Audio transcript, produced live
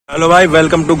Hello भाई,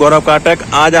 welcome to गौरव कारटेक।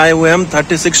 आज आए हुए हम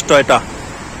 36 टोयोटा,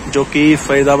 जो कि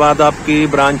फरीदाबाद आपकी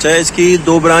ब्रांच है। इसकी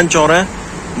दो ब्रांच और है,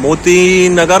 मोती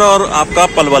नगर और आपका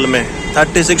पलवल में।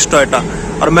 36 टोयोटा।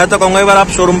 और मैं तो कहूँगा एक बार आप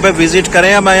शोरूम पे विजिट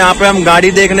करें। मैं यहाँ पे हम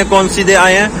गाड़ी देखने कौन सी दे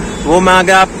आए हैं, वो मैं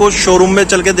आगे आपको शोरूम में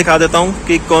चल के दिखा देता हूँ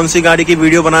कि कौन सी गाड़ी की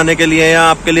वीडियो बनाने के लिए या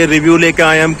आपके लिए रिव्यू लेके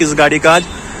आए हम किस गाड़ी का आज।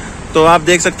 तो आप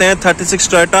देख सकते हैं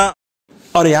 36 टोयोटा।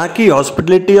 और यहाँ की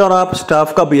हॉस्पिटलिटी और आप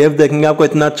स्टाफ का बिहेव देखेंगे, आपको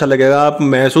इतना अच्छा लगेगा, आप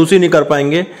महसूस ही नहीं कर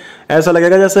पाएंगे। ऐसा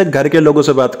लगेगा जैसे घर के लोगों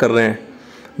से बात कर रहे हैं।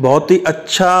 बहुत ही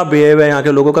अच्छा बिहेव है यहाँ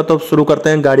के लोगों का। तो शुरू करते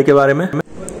हैं गाड़ी के बारे में।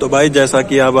 तो भाई, जैसा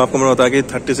कि अब आपको मैंने बताया कि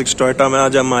 36 टोयोटा में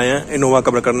आज हम आए हैं इनोवा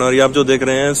कवर करना। और ये आप जो देख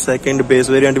रहे हैं सेकंड बेस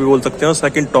वेरिएंट भी बोल सकते हैं और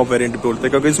सेकंड टॉप वेरिएंट भी बोलते हैं,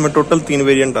 क्योंकि इसमें टोटल 3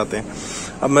 वेरिएंट आते हैं।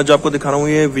 अब मैं जो आपको दिखा रहा हूँ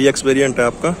ये VX वेरिएंट है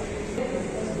आपका।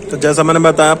 तो जैसा मैंने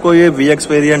बताया आपको, ये VX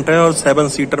वेरिएंट है और 7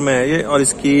 सीटर में है ये। और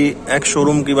इसकी एक्स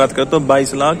शोरूम की बात करें तो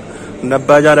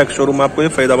 22,90,000 एक्स शोरूम आपको ये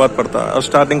फरीदाबाद पड़ता है। और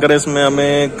स्टार्टिंग करें इसमें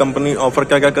हमें कंपनी ऑफर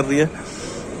क्या क्या कर रही है,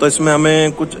 तो इसमें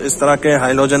हमें कुछ इस तरह के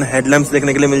हाइलोजन हेडलैम्प्स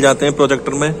देखने के लिए मिल जाते हैं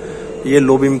प्रोजेक्टर में। ये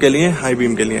लो बीम के लिए, हाई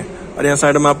बीम के लिए। और यहाँ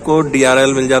साइड में आपको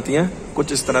DRL मिल जाती है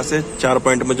कुछ इस तरह से 4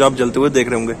 पॉइंट में, जो आप जलते हुए देख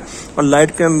रहे होंगे। और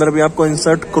लाइट के अंदर भी आपको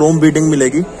इंसर्ट क्रोम बीडिंग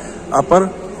मिलेगी अपर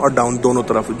और डाउन दोनों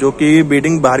तरफ, जो कि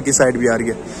बीडिंग बाहर की साइड भी आ रही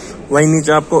है। वहीं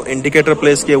नीचे आपको इंडिकेटर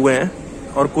प्लेस किए हुए हैं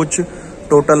और कुछ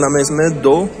टोटल हमें इसमें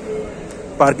 2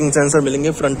 पार्किंग सेंसर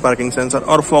मिलेंगे, फ्रंट पार्किंग सेंसर।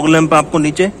 और फॉग लैंप आपको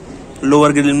नीचे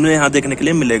लोअर ग्रिल में यहाँ देखने के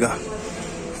लिए मिलेगा।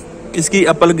 इसकी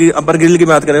अपर ग्रिल की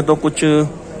बात करें तो कुछ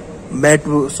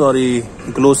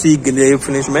ग्लोसी ग्रे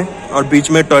फिनिश में, और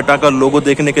बीच में टोयोटा का लोगो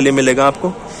देखने के लिए मिलेगा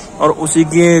आपको। और उसी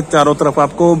के चारों तरफ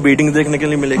आपको बीडिंग देखने के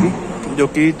लिए मिलेगी, जो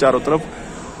कि चारों तरफ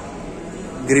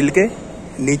ग्रिल के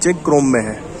नीचे क्रोम में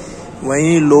है।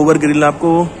 वहीं लोअर ग्रिल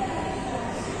आपको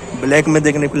ब्लैक में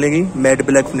देखने को मिलेगी, मैट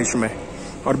ब्लैक फिनिश में,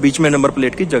 और बीच में नंबर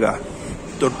प्लेट की जगह।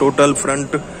 तो टोटल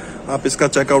फ्रंट आप इसका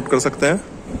चेकआउट कर सकते हैं।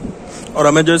 और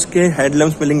हमें जो इसके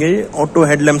हेडलैम्प्स मिलेंगे ये ऑटो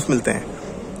हेडलैम्प्स मिलते हैं,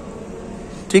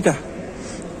 ठीक है।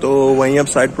 तो वहीं अब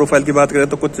साइड प्रोफाइल की बात करें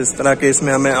तो कुछ इस तरह के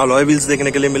इसमें हमें अलॉय व्हील्स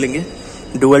देखने के लिए मिलेंगे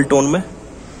डुअल टोन में।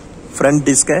 फ्रंट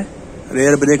डिस्क है,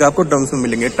 रेयर ब्रेक आपको ड्रम्स में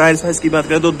मिलेंगे। टायर साइज की बात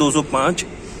करें तो 205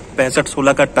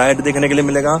 65/16 का टायर देखने के लिए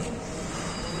मिलेगा।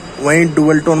 वहीं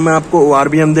डुअल टोन में आपको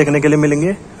ORVM देखने के लिए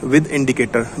मिलेंगे विद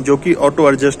इंडिकेटर, जो कि ऑटो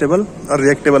एडजस्टेबल और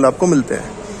रिएक्टेबल आपको मिलते हैं।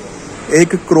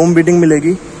 एक क्रोम बीडिंग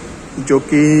मिलेगी, जो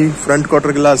कि फ्रंट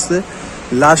क्वार्टर ग्लास से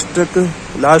लास्ट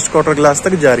क्वार्टर ग्लास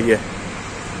तक जा रही है,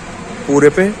 पूरे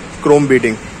पे क्रोम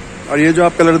बीडिंग। और ये जो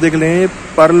आप कलर देख रहे हैं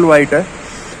पर्ल व्हाइट है।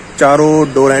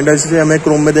 चारों डोर हैंडल से हमें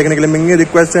क्रोम में देखने के लिए मिलेंगे।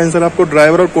 रिक्वेस्ट सेंसर आपको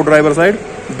ड्राइवर और को ड्राइवर साइड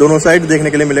दोनों साइड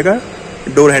देखने के लिए मिलेगा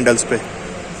डोर हैंडल्स पे।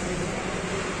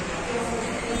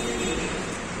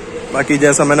 बाकी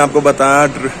जैसा मैंने आपको बताया,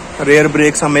 रेयर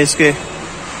ब्रेक्स हमें इसके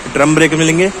ड्रम ब्रेक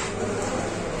मिलेंगे।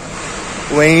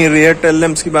 वहीं रेयर टेल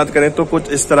लैंप्स की बात करें तो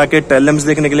कुछ इस तरह के टेल लैंप्स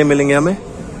देखने के लिए मिलेंगे हमें।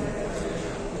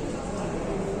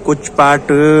 कुछ पार्ट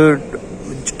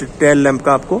टेल लैंप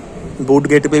का आपको बूट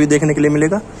गेट पे भी देखने के लिए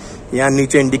मिलेगा। यहाँ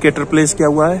नीचे इंडिकेटर प्लेस किया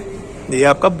हुआ है, ये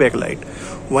आपका बैक लाइट।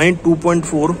 वहीं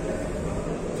 2.4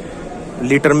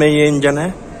 लीटर में ये इंजन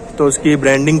है, तो उसकी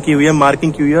ब्रांडिंग की हुई है,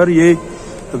 मार्किंग की हुई है। और ये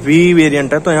V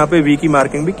वेरिएंट है, तो यहाँ पे V की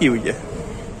मार्किंग भी की हुई है।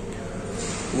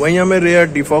 वहीं हमें रेयर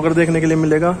डिफॉगर देखने के लिए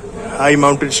मिलेगा, high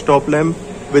mounted stop lamp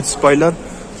with spoiler,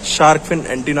 shark fin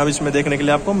antenna भी इसमें देखने के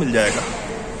लिए आपको मिल जाएगा।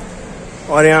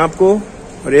 और यहाँ आपको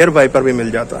रेयर वाइपर भी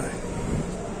मिल जाता है।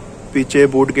 पीछे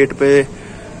बूट गेट पे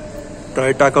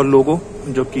टोयोटा का लोगो,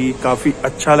 जो कि काफी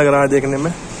अच्छा लग रहा है देखने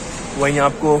में। वहीं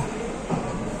आपको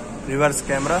रिवर्स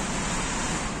कैमरा,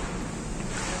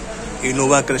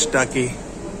 इनोवा क्रिस्टा की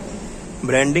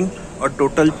ब्रांडिंग, और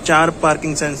टोटल 4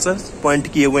 पार्किंग सेंसर पॉइंट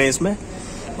किए हुए हैं इसमें।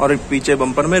 और पीछे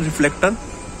बम्पर में रिफ्लेक्टर,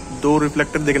 2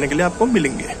 रिफ्लेक्टर देखने के लिए आपको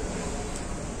मिलेंगे।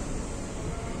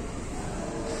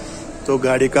 तो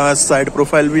गाड़ी का साइड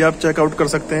प्रोफाइल भी आप चेकआउट कर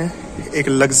सकते हैं। एक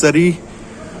लग्जरी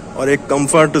और एक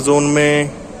कंफर्ट जोन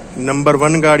में नंबर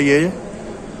 1 गाड़ी है ये।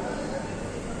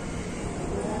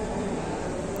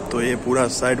 तो ये पूरा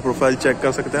साइड प्रोफाइल चेक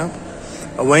कर सकते हैं आप।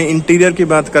 वहीं इंटीरियर की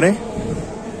बात करें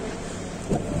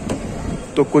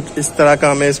तो कुछ इस तरह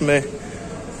का हमें इसमें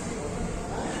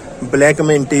ब्लैक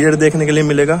में इंटीरियर देखने के लिए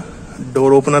मिलेगा।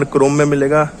 डोर ओपनर क्रोम में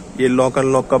मिलेगा। ये लॉक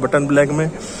अनलॉक का बटन ब्लैक में।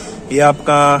 ये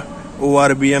आपका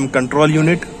ORVM कंट्रोल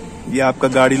यूनिट, ये आपका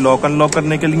गाड़ी लॉक अनलॉक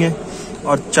करने के लिए।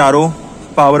 और चारों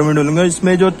पावर विंडो मिलेंगे।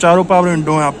 इसमें जो चारों पावर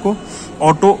विंडो है आपको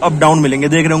ऑटो अप डाउन मिलेंगे।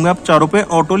 देख रहे होंगे आप, चारों पे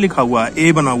ऑटो लिखा हुआ है,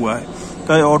 A बना हुआ है,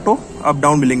 तो ऑटो अप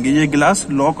डाउन मिलेंगे। ये गिलास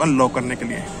लॉक अनलॉक करने के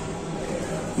लिए।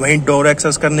 वहीं डोर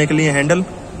एक्सेस करने के लिए हैंडल,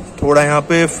 थोड़ा यहाँ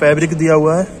पे फैब्रिक दिया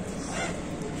हुआ है।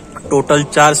 टोटल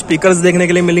 4 स्पीकर्स देखने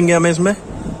के लिए मिलेंगे हमें इसमें।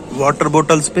 वाटर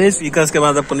बोतल स्पेस। स्पीकर्स के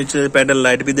बाद आपको नीचे पैडल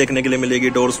लाइट भी देखने के लिए मिलेगी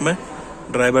डोर्स में,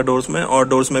 ड्राइवर डोर्स में, और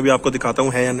डोर्स में भी आपको दिखाता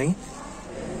हूँ है या नहीं।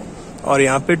 और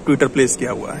यहाँ पे ट्विटर प्लेस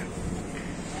किया हुआ है।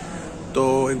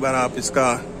 तो एक बार आप इसका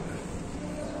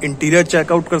इंटीरियर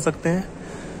चेकआउट कर सकते हैं।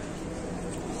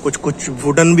 कुछ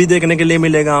वुडन भी देखने के लिए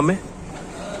मिलेगा हमें,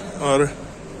 और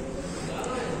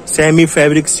सेमी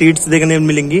फैब्रिक सीट्स देखने को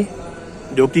मिलेंगी,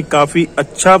 जो कि काफी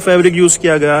अच्छा फैब्रिक यूज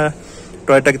किया गया है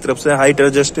टोयोटा की तरफ से। हाइट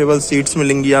एडजस्टेबल सीट्स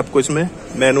मिलेंगी आपको इसमें,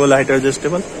 मैनुअल हाइट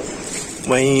एडजस्टेबल।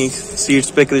 वहीं सीट्स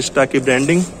पे क्रिस्टा की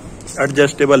ब्रांडिंग,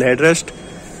 एडजस्टेबल हेडरेस्ट।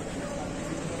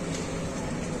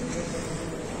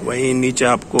 वहीं नीचे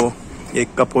आपको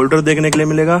एक कप होल्डर देखने के लिए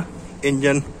मिलेगा,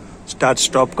 इंजन स्टार्ट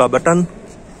स्टॉप का बटन,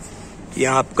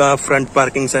 यह आपका front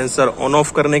parking sensor on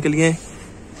off करने के लिए,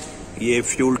 ये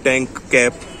फ्यूल टैंक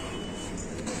कैप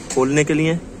खोलने के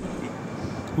लिए,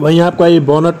 वहीं आपका ये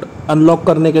बोनट अनलॉक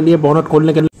करने के लिए, बोनट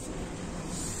खोलने के लिए।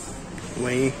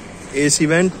 वहीं एसी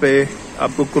वेंट पे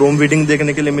आपको क्रोम वीडिंग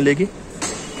देखने के लिए मिलेगी।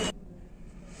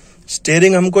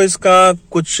 स्टीयरिंग हमको इसका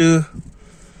कुछ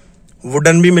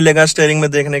वुडन भी मिलेगा स्टीयरिंग में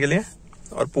देखने के लिए,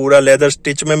 और पूरा लेदर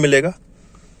स्टिच में मिलेगा।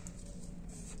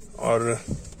 और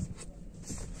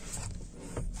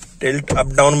टिल्ट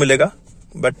अप डाउन मिलेगा,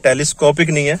 बट टेलीस्कोपिक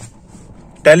नहीं है।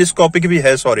 टेलीस्कोपिक भी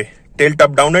है, sorry, tilt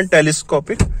up down and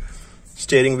telescopic.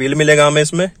 Steering wheel मिलेगा हमें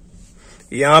इसमें।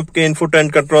 यहाँ आपके इनपुट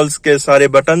एंड कंट्रोल्स के सारे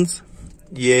बटन्स,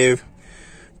 ये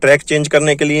ट्रैक चेंज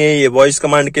करने के लिए, ये वॉइस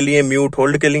कमांड के लिए, म्यूट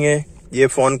होल्ड के लिए, ये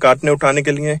फोन काटने उठाने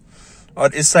के लिए।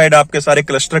 और इस साइड आपके सारे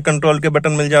क्लस्टर कंट्रोल के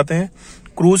बटन मिल जाते हैं।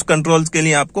 क्रूज कंट्रोल्स के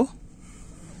लिए आपको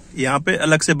यहाँ पे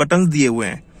अलग से बटन दिए हुए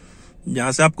हैं,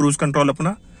 जहां से आप क्रूज कंट्रोल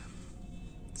अपना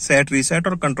सेट, रीसेट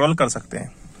और कंट्रोल कर सकते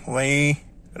हैं। वहीं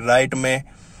राइट में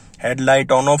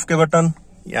हेडलाइट ऑन ऑफ के बटन,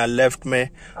 या लेफ्ट में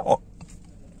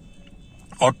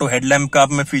ऑटो हेडलैम्प का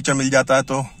आप में फीचर मिल जाता है,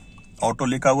 तो ऑटो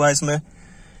लिखा हुआ है इसमें।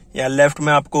 या लेफ्ट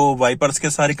में आपको वाइपर्स के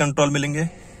सारे कंट्रोल मिलेंगे।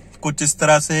 कुछ इस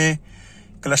तरह से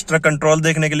क्लस्टर कंट्रोल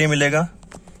देखने के लिए मिलेगा।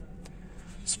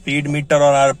 स्पीड मीटर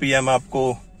और आरपीएम आपको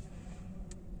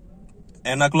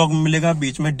एनालॉग में मिलेगा।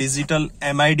 बीच में डिजिटल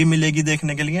एमआईडी मिलेगी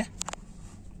देखने के लिए।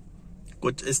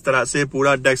 कुछ इस तरह से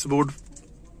पूरा डैशबोर्ड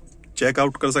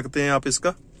चेकआउट कर सकते हैं आप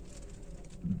इसका।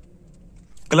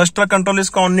 क्लस्टर कंट्रोल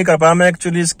इसका ऑन नहीं कर पाया मैं,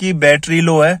 एक्चुअली इसकी बैटरी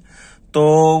लो है। तो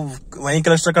वहीं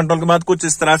क्लस्टर कंट्रोल के बाद कुछ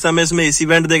इस तरह से हमें इसमें एसी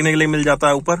वेंट देखने के लिए मिल जाता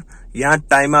है। ऊपर यहाँ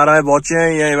टाइम आ रहा है, वॉच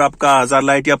है, ये आपका हजार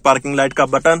लाइट या पार्किंग लाइट का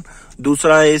बटन।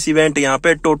 दूसरा एसी वेंट, यहाँ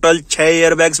पे टोटल 6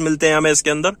 एयरबैग्स मिलते हैं हमें इसके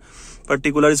अंदर,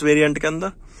 पर्टिकुलर इस वेरिएंट के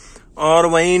अंदर। और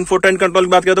वहीं इन्फोटेंट कंट्रोल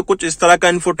की बात करें तो कुछ इस तरह का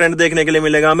इन्फोटेंट देखने के लिए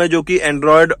मिलेगा हमें, जो कि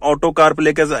एंड्रॉयड ऑटो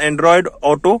कारप्ले के, एंड्रॉयड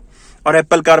ऑटो और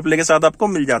एप्पल कारप्ले के साथ आपको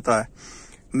मिल जाता है।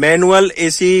 मैनुअल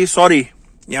एसी, सॉरी,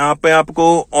 यहाँ पे आपको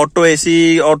auto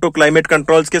AC, auto climate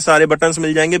controls के सारे बटन्स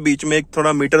मिल जाएंगे। बीच में एक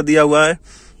थोड़ा मीटर दिया हुआ है,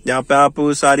 जहाँ पे आप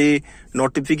सारी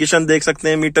नोटिफिकेशन देख सकते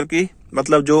हैं मीटर की,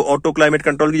 मतलब जो ऑटो क्लाइमेट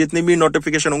कंट्रोल की जितनी भी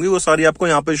नोटिफिकेशन होंगी वो सारी आपको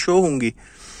यहाँ पे शो होंगी।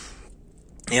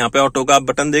 यहाँ पे ऑटो का आप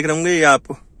बटन देख रहे होंगे, ये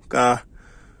आपका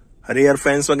रियर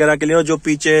फैंस वगैरह के लिए, और जो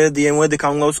पीछे दिए हुए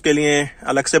दिखाऊंगा उसके लिए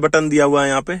अलग से बटन दिया हुआ है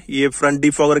यहाँ पे। ये फ्रंट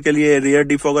डिफॉगर के लिए, रियर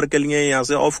डिफॉगर के लिए, यहाँ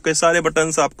से ऑफ के सारे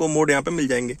बटन आपको मोड यहाँ पे मिल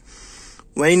जाएंगे।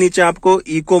 वहीं नीचे आपको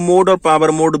इको मोड और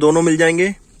पावर मोड दोनों मिल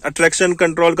जाएंगे। अट्रैक्शन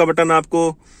कंट्रोल का बटन आपको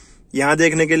यहाँ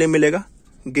देखने के लिए मिलेगा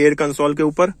गियर कंसोल के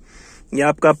ऊपर। यह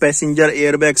आपका पैसेंजर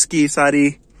एयरबैग्स की सारी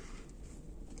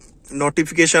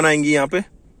नोटिफिकेशन आएंगी यहाँ पे।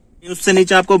 उससे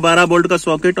नीचे आपको 12 वोल्ट का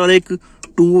सॉकेट और एक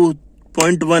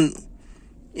 2.1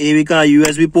 AV का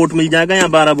USB पोर्ट मिल जाएगा, या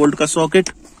 12 वोल्ट का सॉकेट।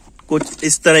 कुछ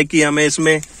इस तरह की हमें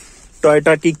इसमें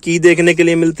टोयोटा की देखने के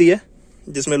लिए मिलती है,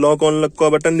 जिसमें लॉक ऑन लॉक का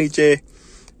बटन, नीचे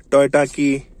टोयोटा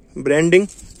की ब्रांडिंग।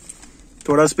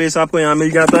 थोड़ा स्पेस आपको यहाँ मिल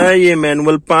जाता है। ये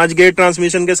मैनुअल 5 गियर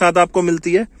ट्रांसमिशन के साथ आपको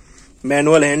मिलती है।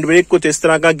 मैनुअल हैंड ब्रेक, कुछ इस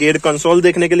तरह का गियर कंसोल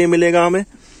देखने के लिए मिलेगा हमें।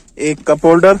 एक कप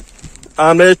होल्डर,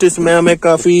 आर्मरेस्ट इसमें हमें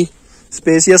काफी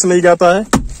स्पेसियस मिल जाता है,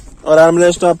 और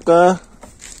आर्मरेस्ट आपका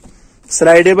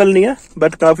स्लाइडेबल नहीं है,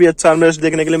 बट काफी अच्छा आर्मरेस्ट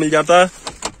देखने के लिए मिल जाता है।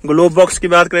 ग्लोव बॉक्स की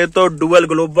बात करें तो डुअल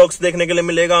ग्लोव बॉक्स देखने के लिए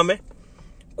मिलेगा हमें।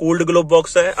 कूल्ड ग्लोव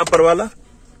बॉक्स है अपर वाला,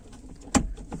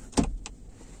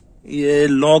 ये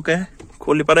लॉक है,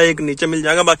 खोल पर एक नीचे मिल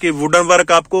जाएगा। बाकी वुडन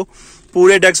वर्क आपको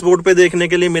पूरे डैशबोर्ड पे देखने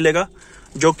के लिए मिलेगा,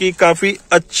 जो कि काफी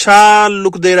अच्छा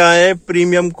लुक दे रहा है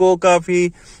प्रीमियम को।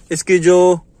 काफी इसकी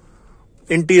जो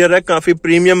इंटीरियर है काफी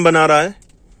प्रीमियम बना रहा है,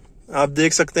 आप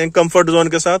देख सकते हैं कंफर्ट जोन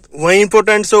के साथ। वहीं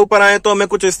इंपोर्टेंट से ऊपर आए तो हमें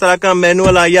कुछ इस तरह का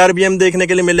मैनुअल IRBM देखने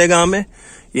के लिए मिलेगा हमें।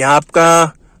 यहाँ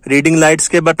आपका रीडिंग लाइट्स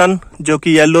के बटन, जो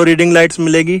कि येलो रीडिंग लाइट्स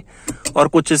मिलेगी, और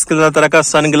कुछ इस तरह का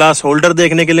सनग्लास होल्डर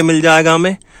देखने के लिए मिल जाएगा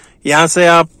हमें। यहाँ से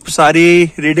आप सारी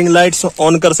रीडिंग लाइट्स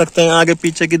ऑन कर सकते हैं, आगे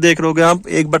पीछे की देख रहोगे आप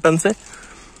एक बटन से।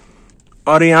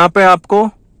 और यहाँ पे आपको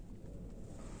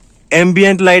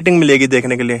एम्बियंट लाइटिंग मिलेगी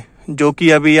देखने के लिए, जो कि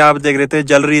अभी आप देख रहे थे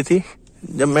जल रही थी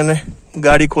जब मैंने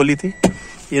गाड़ी खोली थी।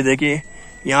 ये देखिए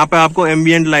यहाँ पे आपको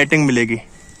एम्बियंट लाइटिंग मिलेगी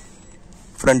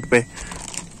फ्रंट पे।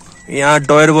 यहाँ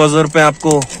डोर वॉजर पे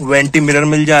आपको वेंटी मिरर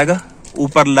मिल जाएगा,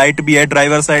 ऊपर लाइट भी है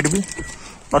ड्राइवर साइड भी,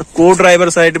 और को ड्राइवर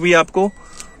साइड भी आपको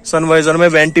सनवाइजर में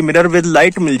वेंटी मिरर विद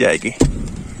लाइट मिल जाएगी।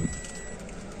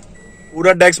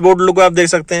 पूरा डैशबोर्ड लुक आप देख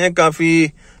सकते हैं,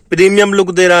 काफी प्रीमियम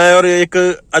लुक दे रहा है, और एक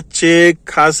अच्छे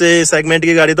खासे सेगमेंट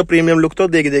की गाड़ी तो प्रीमियम लुक तो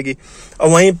देगी। और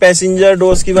वहीं पैसेंजर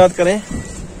डोर्स की बात करें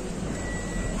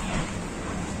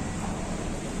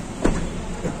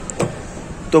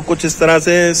तो कुछ इस तरह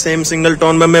से सेम सिंगल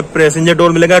टोन में हमें पैसेंजर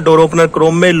डोर मिलेगा। डोर ओपनर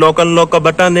क्रोम में, लॉक अनलॉक का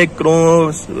बटन, एक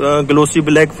क्रोम ग्लोसी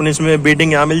ब्लैक फिनिश में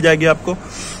बीडिंग यहाँ मिल जाएगी आपको,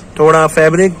 थोड़ा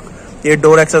फैब्रिक, ये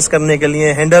डोर एक्सेस करने के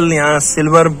लिए हैंडल, यहाँ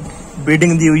सिल्वर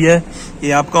बीडिंग दी हुई है,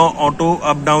 ये आपका ऑटो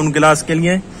अप डाउन ग्लास के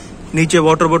लिए, नीचे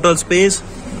वाटर बोतल स्पेस,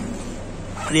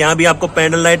 यहाँ भी आपको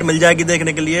पैडल लाइट मिल जाएगी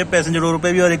देखने के लिए पैसेंजर डोर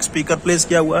पे भी, और एक स्पीकर प्लेस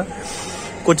किया हुआ है।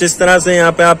 कुछ इस तरह से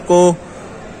यहाँ पे आपको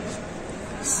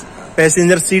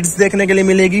पैसेंजर सीट्स देखने के लिए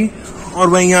मिलेगी, और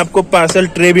वहीं आपको पार्सल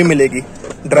ट्रे भी मिलेगी,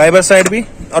 ड्राइवर साइड भी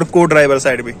और को ड्राइवर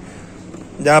साइड भी,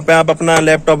 जहाँ पे आप अपना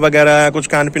लैपटॉप वगैरह कुछ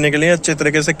खाने पीने के लिए अच्छे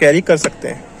तरीके से कैरी कर सकते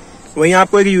हैं। वहीं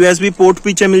आपको एक यूएसबी पोर्ट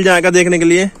पीछे मिल जाएगा देखने के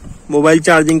लिए, मोबाइल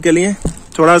चार्जिंग के लिए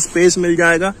थोड़ा स्पेस मिल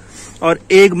जाएगा, और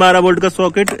एक 12 वोल्ट का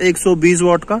सॉकेट 120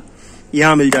 वाट का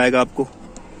यहाँ मिल जाएगा आपको,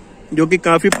 जो कि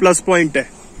काफी प्लस पॉइंट है।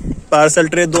 पार्सल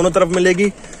ट्रे दोनों तरफ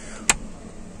मिलेगी।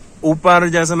 ऊपर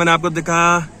जैसे मैंने आपको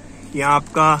दिखाया, यहाँ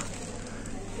आपका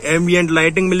एम्बियंट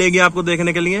लाइटिंग मिलेगी आपको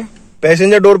देखने के लिए।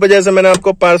 पैसेंजर डोर पे जैसे मैंने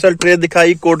आपको पार्सल ट्रे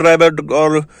दिखाई, को ड्राइवर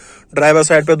और ड्राइवर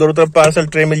साइड पे दोनों तरफ पार्सल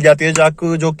ट्रे मिल जाती है,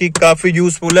 जो कि काफी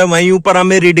यूजफुल है। वहीं ऊपर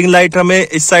हमें रीडिंग लाइट हमें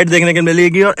इस साइड देखने के लिए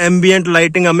मिलेगी, और एम्बियंट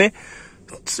लाइटिंग हमें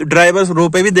ड्राइवर रो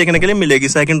पे भी देखने के लिए मिलेगी,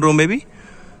 सेकंड रो में भी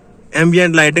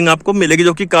एम्बियंट लाइटिंग आपको मिलेगी,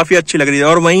 जो कि काफी अच्छी लग रही है।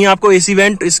 और वहीं आपको एसी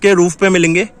वेंट इसके रूफ पे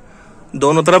मिलेंगे,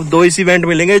 दोनों तरफ 2 एसी वेंट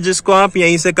मिलेंगे, जिसको आप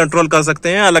यहीं से कंट्रोल कर सकते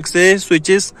हैं, अलग से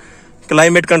स्विचेस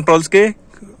क्लाइमेट कंट्रोल्स के।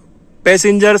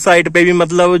 पैसेंजर साइड पे भी,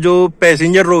 मतलब जो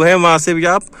पैसेंजर रो है वहां से भी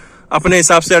आप अपने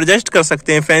हिसाब से एडजस्ट कर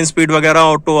सकते हैं, फैन स्पीड वगैरह,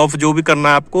 ऑटो ऑफ, जो भी करना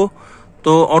है आपको,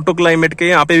 तो ऑटो क्लाइमेट के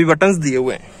यहाँ पे भी बटन्स दिए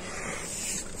हुए हैं।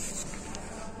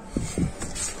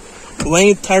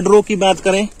 वहीं थर्ड रो की बात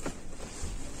करें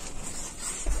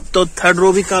तो थर्ड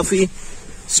रो भी काफी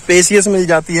स्पेसियस मिल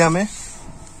जाती है हमें।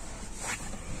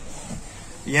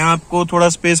 यहाँ आपको थोड़ा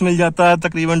स्पेस मिल जाता है,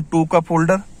 तकरीबन 2 का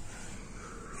फोल्डर,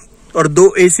 और 2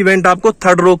 एसी वेंट आपको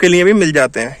थर्ड रो के लिए भी मिल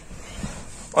जाते हैं।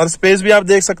 और स्पेस भी आप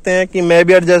देख सकते हैं कि मैं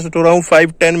भी एडजस्ट हो रहा हूँ,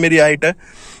 5'10" मेरी हाइट है,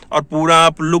 और पूरा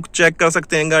आप लुक चेक कर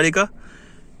सकते हैं गाड़ी का,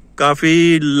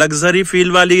 काफी लग्जरी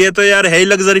फील वाली है। तो यार है ही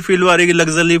लग्जरी फील वाली,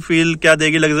 लग्जरी फील क्या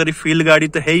देगी, लग्जरी फील गाड़ी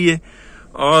तो है ही है।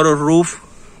 और रूफ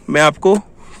में आपको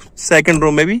सेकंड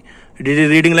रो में भी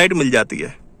रीडिंग लाइट मिल जाती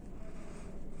है।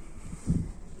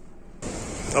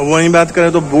 अब वहीं बात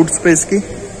करें तो बूट स्पेस की,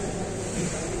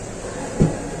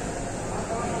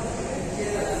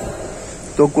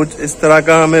 तो कुछ इस तरह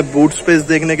का हमें बूट स्पेस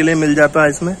देखने के लिए मिल जाता है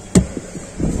इसमें।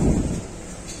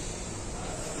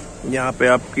 यहाँ पे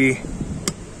आपकी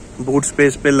बूट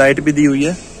स्पेस पे लाइट भी दी हुई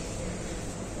है।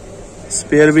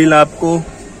 स्पेयर व्हील आपको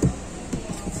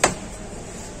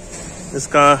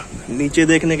इसका नीचे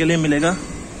देखने के लिए मिलेगा।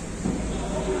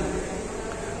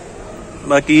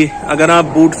 बाकी अगर आप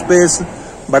बूट स्पेस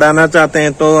बढ़ाना चाहते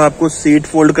हैं तो आपको सीट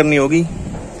फोल्ड करनी होगी,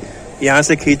 यहाँ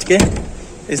से खींच के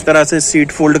इस तरह से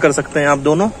सीट फोल्ड कर सकते हैं आप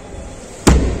दोनों,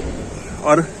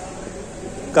 और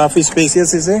काफी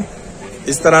स्पेसियस इसे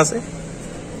इस तरह से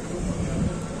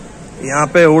यहाँ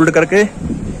पे होल्ड करके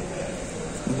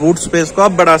बूट स्पेस को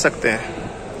आप बढ़ा सकते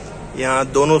हैं। यहाँ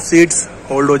दोनों सीट्स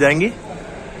होल्ड हो जाएंगी,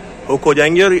 हुक हो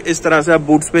जाएंगी, और इस तरह से आप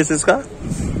बूट स्पेस इसका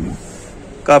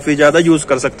काफी ज्यादा यूज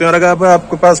कर सकते हैं। और अगर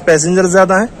आपके पास पैसेंजर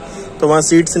ज्यादा है तो वहां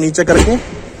सीट से नीचे करके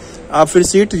आप फिर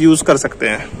सीट यूज कर सकते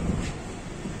हैं।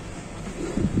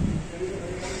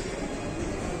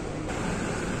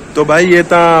 तो भाई ये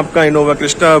था आपका इनोवा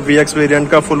क्रिस्टा VX वेरिएंट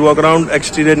का फुल वॉकअराउंड,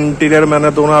 एक्सटीरियर इंटीरियर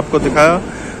मैंने दोनों आपको दिखाया।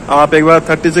 आप एक बार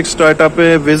 36 टोयोटा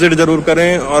पे विजिट जरूर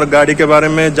करें और गाड़ी के बारे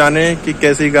में जानें कि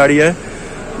कैसी गाड़ी है।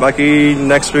 बाकी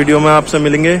नेक्स्ट वीडियो में आपसे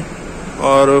मिलेंगे,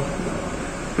 और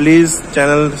प्लीज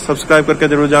चैनल सब्सक्राइब करके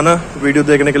जरूर जाना। वीडियो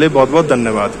देखने के लिए बहुत बहुत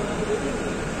धन्यवाद।